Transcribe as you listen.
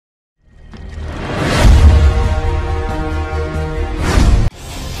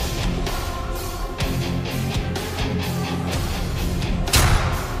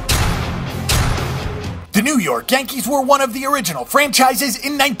New York Yankees were one of the original franchises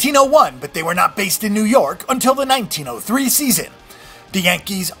in 1901, but they were not based in New York until the 1903 season. The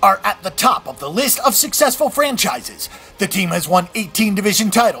Yankees are at the top of the list of successful franchises. The team has won 18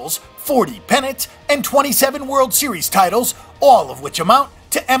 division titles, 40 pennants, and 27 World Series titles, all of which amount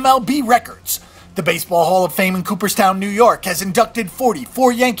to MLB records. The Baseball Hall of Fame in Cooperstown, New York has inducted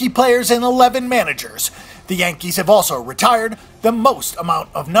 44 Yankee players and 11 managers. The Yankees have also retired the most amount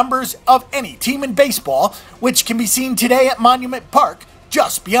of numbers of any team in baseball, which can be seen today at Monument Park,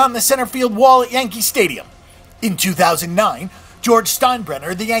 just beyond the center field wall at Yankee Stadium. In 2009, George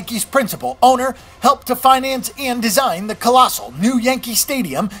Steinbrenner, the Yankees' principal owner, helped to finance and design the colossal new Yankee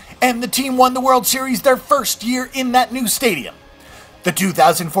Stadium, and the team won the World Series their first year in that new stadium. The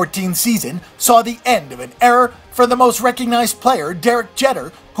 2014 season saw the end of an era for the most recognized player, Derek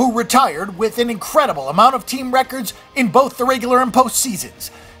Jeter, who retired with an incredible amount of team records in both the regular and postseasons.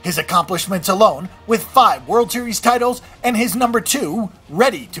 His accomplishments alone, with 5 World Series titles and his number 2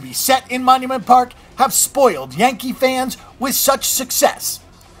 ready to be set in Monument Park, have spoiled Yankee fans with such success.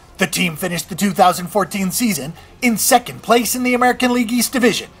 The team finished the 2014 season in second place in the American League East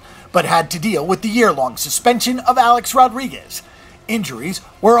Division, but had to deal with the year-long suspension of Alex Rodriguez. Injuries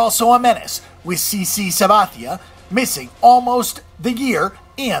were also a menace, with CC Sabathia missing almost the year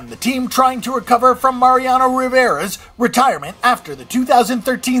and the team trying to recover from Mariano Rivera's retirement after the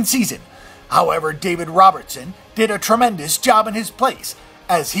 2013 season. However, David Robertson did a tremendous job in his place,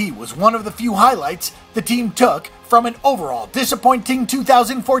 as he was one of the few highlights the team took from an overall disappointing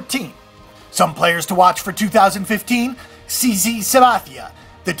 2014. Some players to watch for 2015: CC Sabathia.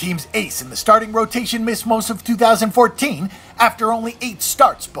 The team's ace in the starting rotation missed most of 2014 after only 8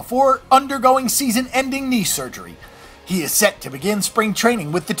 starts before undergoing season-ending knee surgery. He is set to begin spring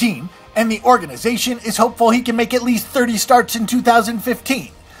training with the team, and the organization is hopeful he can make at least 30 starts in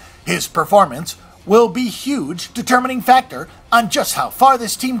 2015. His performance will be a huge determining factor on just how far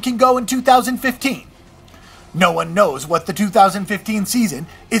this team can go in 2015. No one knows what the 2015 season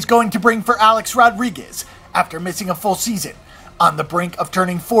is going to bring for Alex Rodriguez after missing a full season. On the brink of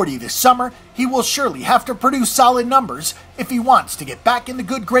turning 40 this summer, he will surely have to produce solid numbers if he wants to get back in the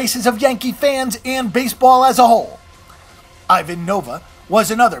good graces of Yankee fans and baseball as a whole. Ivan Nova was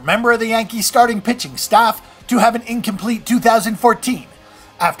another member of the Yankees starting pitching staff to have an incomplete 2014.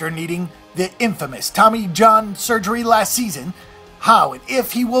 After needing the infamous Tommy John surgery last season, how and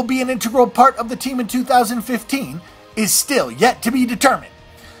if he will be an integral part of the team in 2015 is still yet to be determined.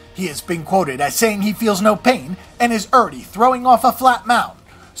 He has been quoted as saying he feels no pain and is already throwing off a flat mound,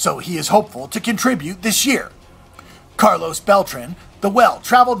 so he is hopeful to contribute this year. Carlos Beltran, the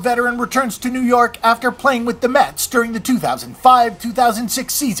well-traveled veteran, returns to New York after playing with the Mets during the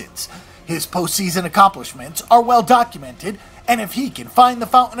 2005-2006 seasons. His postseason accomplishments are well documented, and if he can find the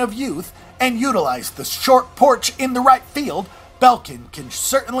fountain of youth and utilize the short porch in the right field, Belkin can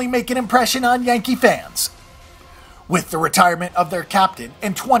certainly make an impression on Yankee fans. With the retirement of their captain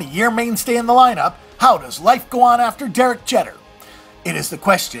and 20-year mainstay in the lineup, how does life go on after Derek Jeter? It is the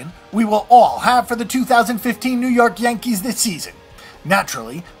question we will all have for the 2015 New York Yankees this season.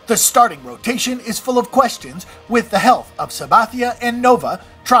 Naturally, the starting rotation is full of questions, with the health of Sabathia and Nova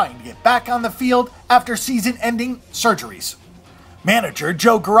trying to get back on the field after season-ending surgeries. Manager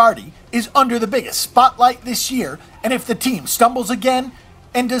Joe Girardi is under the biggest spotlight this year, and if the team stumbles again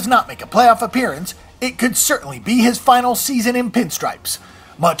and does not make a playoff appearance, it could certainly be his final season in pinstripes.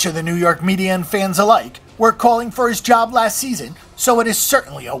 Much of the New York media and fans alike were calling for his job last season, so it is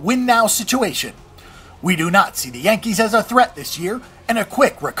certainly a win-now situation. We do not see the Yankees as a threat this year, and a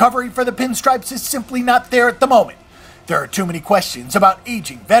quick recovery for the pinstripes is simply not there at the moment. There are too many questions about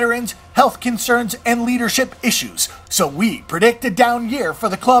aging veterans, health concerns, and leadership issues, so we predict a down year for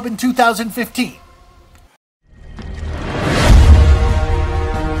the club in 2015.